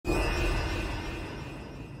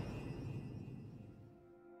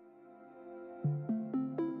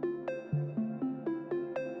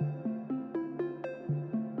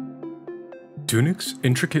Tunic's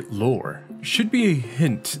intricate lore should be a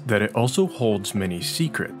hint that it also holds many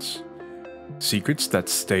secrets. Secrets that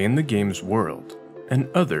stay in the game's world, and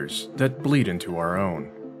others that bleed into our own.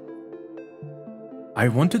 I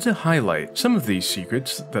wanted to highlight some of these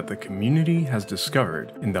secrets that the community has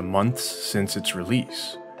discovered in the months since its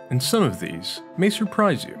release, and some of these may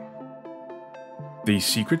surprise you. These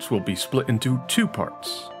secrets will be split into two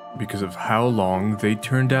parts, because of how long they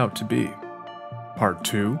turned out to be. Part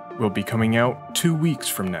 2 will be coming out 2 weeks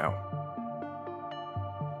from now.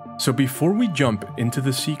 So before we jump into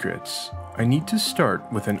the secrets, I need to start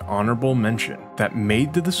with an honorable mention that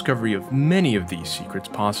made the discovery of many of these secrets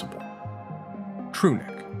possible.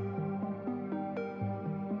 Tunic.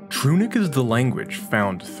 Tunic is the language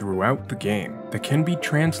found throughout the game that can be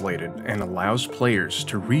translated and allows players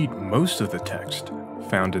to read most of the text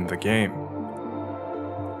found in the game.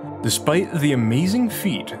 Despite the amazing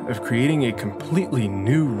feat of creating a completely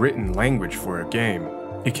new written language for a game,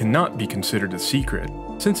 it cannot be considered a secret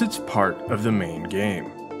since it's part of the main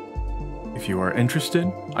game. If you are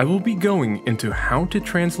interested, I will be going into how to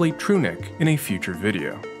translate Tunic in a future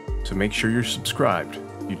video, so make sure you're subscribed,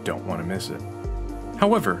 you don't want to miss it.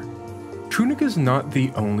 However, Tunic is not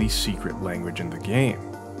the only secret language in the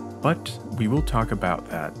game, but we will talk about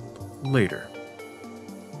that later.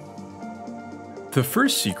 The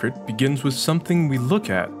first secret begins with something we look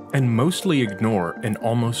at and mostly ignore in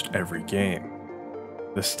almost every game: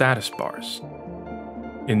 the status bars.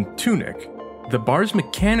 In Tunic, the bars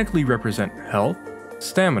mechanically represent health,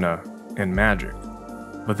 stamina, and magic,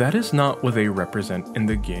 but that is not what they represent in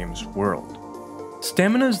the game's world.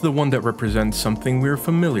 Stamina is the one that represents something we're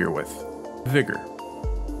familiar with: vigor.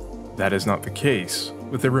 That is not the case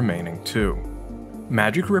with the remaining two.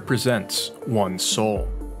 Magic represents one's soul.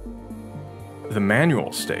 The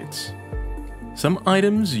manual states, some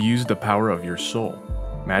items use the power of your soul.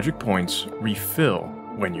 Magic points refill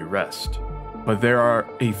when you rest, but there are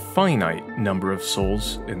a finite number of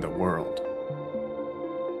souls in the world.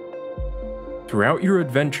 Throughout your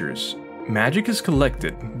adventures, magic is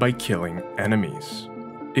collected by killing enemies.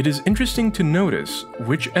 It is interesting to notice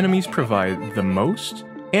which enemies provide the most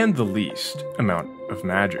and the least amount of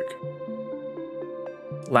magic.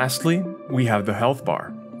 Lastly, we have the health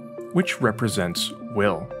bar, which represents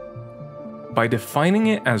will. By defining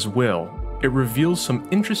it as will, it reveals some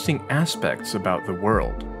interesting aspects about the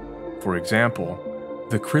world. For example,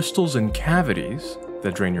 the crystals and cavities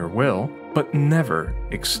that drain your will, but never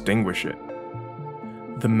extinguish it.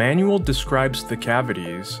 The manual describes the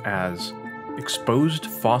cavities as exposed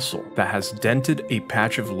fossil that has dented a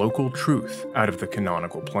patch of local truth out of the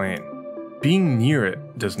canonical plane. Being near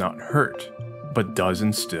it does not hurt, but does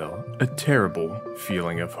instill a terrible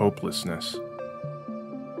feeling of hopelessness.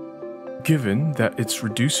 Given that it's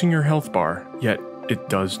reducing your health bar, yet it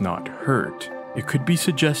does not hurt, it could be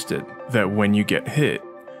suggested that when you get hit,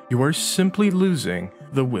 you are simply losing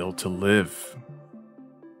the will to live.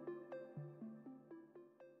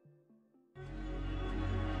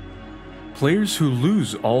 Players who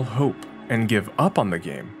lose all hope and give up on the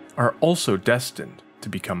game are also destined to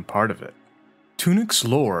become part of it. Tunic's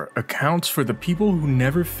lore accounts for the people who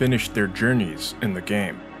never finished their journeys in the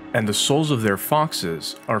game, and the souls of their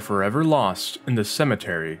foxes are forever lost in the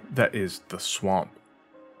cemetery that is the swamp.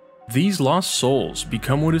 These lost souls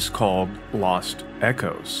become what is called lost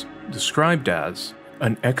echoes, described as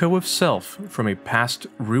an echo of self from a past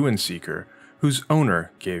ruin seeker whose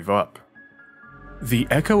owner gave up. The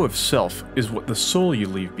echo of self is what the soul you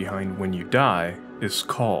leave behind when you die is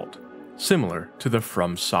called, similar to the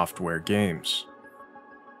From Software games.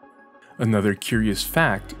 Another curious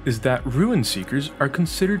fact is that ruin seekers are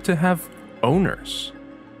considered to have owners.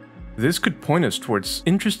 This could point us towards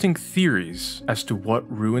interesting theories as to what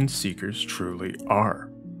ruin seekers truly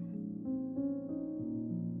are.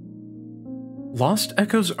 Lost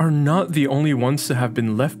echoes are not the only ones to have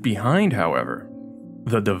been left behind, however.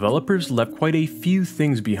 The developers left quite a few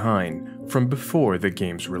things behind from before the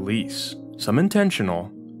game's release, some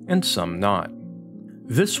intentional and some not.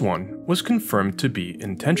 This one was confirmed to be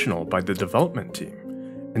intentional by the development team,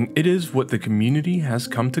 and it is what the community has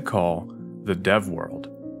come to call the dev world.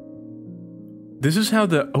 This is how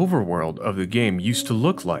the overworld of the game used to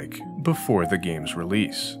look like before the game's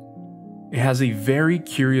release. It has a very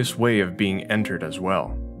curious way of being entered as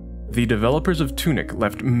well. The developers of Tunic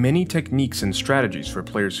left many techniques and strategies for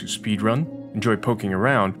players who speedrun, enjoy poking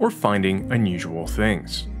around, or finding unusual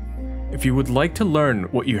things. If you would like to learn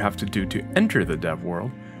what you have to do to enter the dev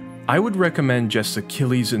world, I would recommend just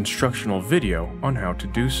Achilles' instructional video on how to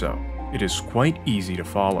do so. It is quite easy to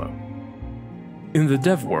follow. In the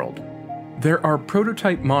dev world, there are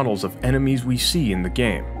prototype models of enemies we see in the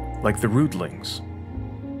game, like the rootlings.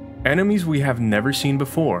 Enemies we have never seen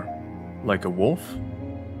before, like a wolf,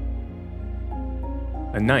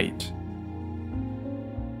 a knight,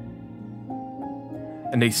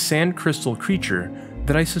 and a sand crystal creature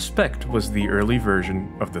that I suspect was the early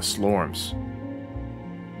version of the Slorms.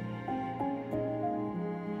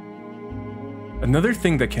 Another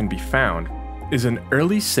thing that can be found is an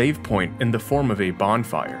early save point in the form of a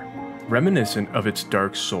bonfire, reminiscent of its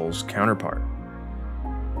Dark Souls counterpart.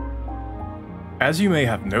 As you may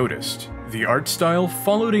have noticed, the art style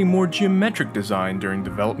followed a more geometric design during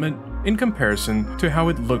development in comparison to how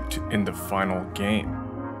it looked in the final game.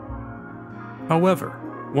 However,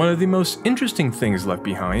 one of the most interesting things left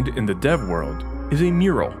behind in the dev world is a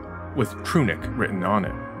mural with Tunic written on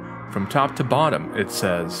it. From top to bottom it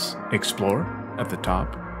says Explore at the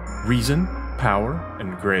top, Reason, Power,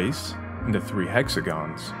 and Grace in the 3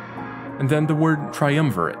 hexagons, and then the word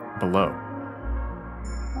Triumvirate below.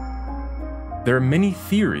 There are many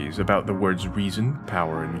theories about the words Reason,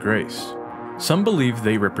 Power, and Grace. Some believe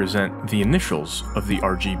they represent the initials of the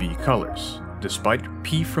RGB colors, despite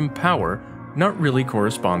P from Power not really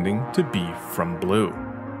corresponding to B from Blue.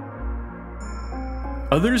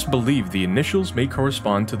 Others believe the initials may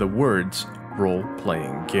correspond to the words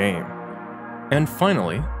role-playing game. And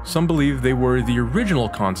finally, some believe they were the original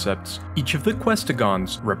concepts each of the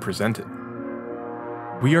Questagons represented.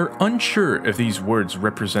 We are unsure if these words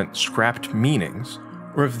represent scrapped meanings,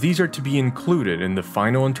 or if these are to be included in the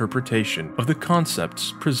final interpretation of the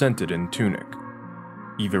concepts presented in Tunic.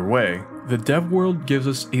 Either way, the dev world gives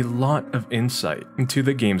us a lot of insight into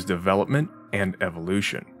the game's development and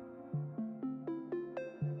evolution.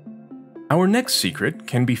 Our next secret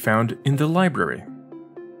can be found in the library.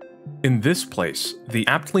 In this place, the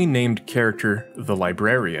aptly named character, the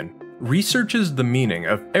Librarian, researches the meaning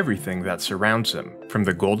of everything that surrounds him, from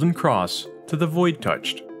the Golden Cross to the Void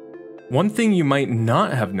Touched. One thing you might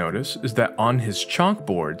not have noticed is that on his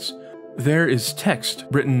chalkboards, there is text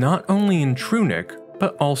written not only in Tunic,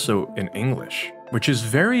 but also in English, which is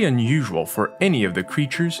very unusual for any of the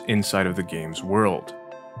creatures inside of the game's world.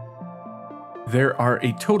 There are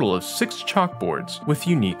a total of 6 chalkboards with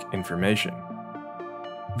unique information.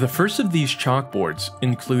 The first of these chalkboards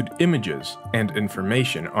include images and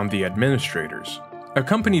information on the administrators,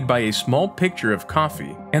 accompanied by a small picture of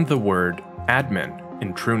coffee and the word admin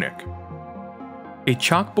in Tunic. A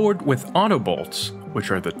chalkboard with autobolts, which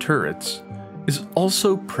are the turrets, is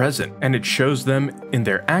also present, and it shows them in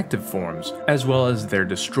their active forms as well as their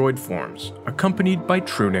destroyed forms, accompanied by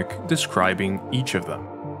Tunic describing each of them.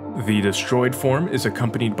 The destroyed form is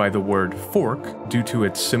accompanied by the word fork due to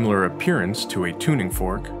its similar appearance to a tuning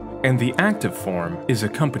fork, and the active form is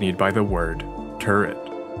accompanied by the word turret.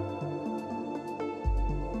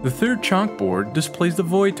 The third chalkboard displays the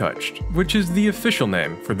Void Touched, which is the official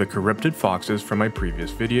name for the corrupted foxes from my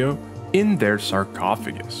previous video, in their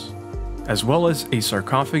sarcophagus, as well as a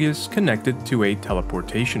sarcophagus connected to a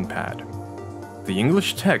teleportation pad. The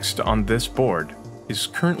English text on this board is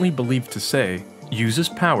currently believed to say, uses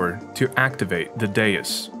power to activate the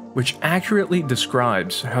dais, which accurately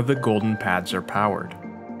describes how the golden pads are powered.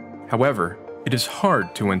 However, it is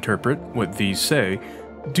hard to interpret what these say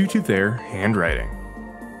due to their handwriting.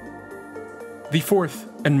 The fourth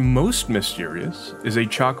and most mysterious is a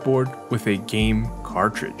chalkboard with a game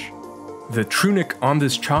cartridge. The Tunic on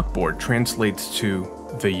this chalkboard translates to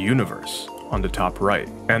the universe on the top right,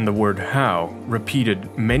 and the word how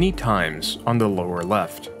repeated many times on the lower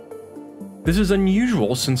left. This is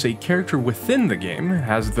unusual since a character within the game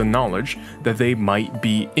has the knowledge that they might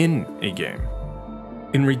be in a game.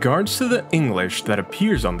 In regards to the English that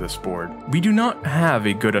appears on this board, we do not have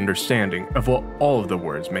a good understanding of what all of the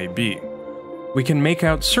words may be. We can make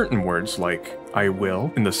out certain words like I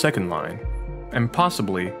will in the second line, and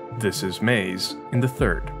possibly this is maze in the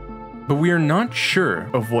third. But we are not sure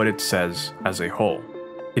of what it says as a whole.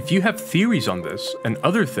 If you have theories on this and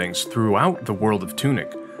other things throughout the world of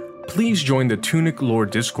Tunic, please join the Tunic lore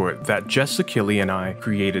Discord that Jess Achille and I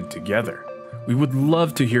created together. We would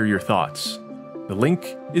love to hear your thoughts. The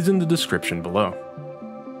link is in the description below.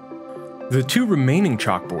 The 2 remaining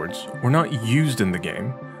chalkboards were not used in the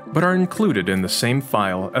game, but are included in the same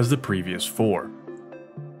file as the previous 4.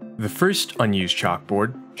 The first unused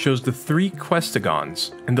chalkboard shows the 3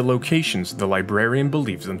 Questagons and the locations the librarian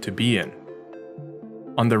believes them to be in.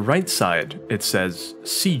 On the right side, it says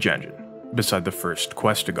Siege Engine beside the first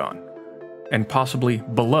Questagon, and possibly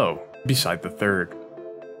below beside the third.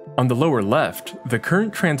 On the lower left, the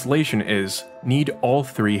current translation is need all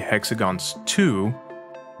 3 hexagons too,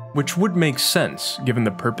 which would make sense given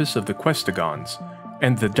the purpose of the Questagons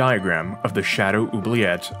and the diagram of the Shadow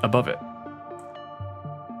Oubliette above it.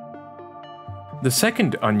 The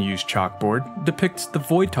second unused chalkboard depicts the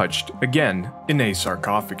void touched again in a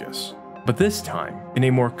sarcophagus, but this time in a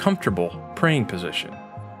more comfortable praying position.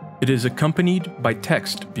 It is accompanied by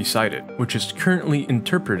text beside it, which is currently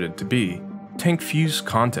interpreted to be tank fuse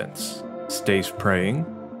contents, stays praying,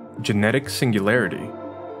 genetic singularity,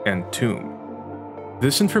 and tomb.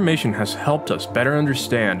 This information has helped us better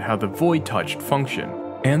understand how the void touched function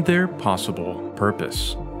and their possible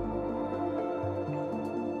purpose.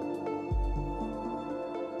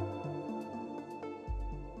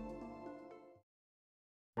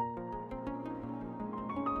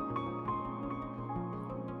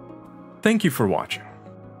 Thank you for watching.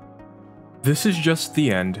 This is just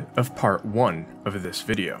the end of part 1 of this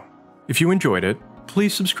video. If you enjoyed it,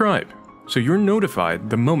 please subscribe so you're notified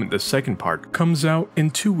the moment the second part comes out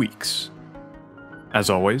in 2 weeks. As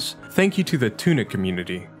always, thank you to the Tunic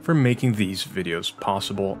community for making these videos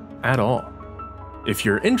possible at all. If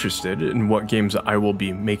you're interested in what games I will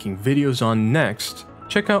be making videos on next,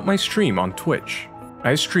 check out my stream on Twitch.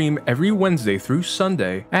 I stream every Wednesday through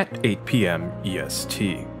Sunday at 8 PM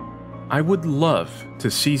EST. I would love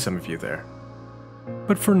to see some of you there.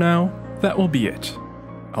 But for now, that will be it.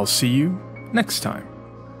 I'll see you next time.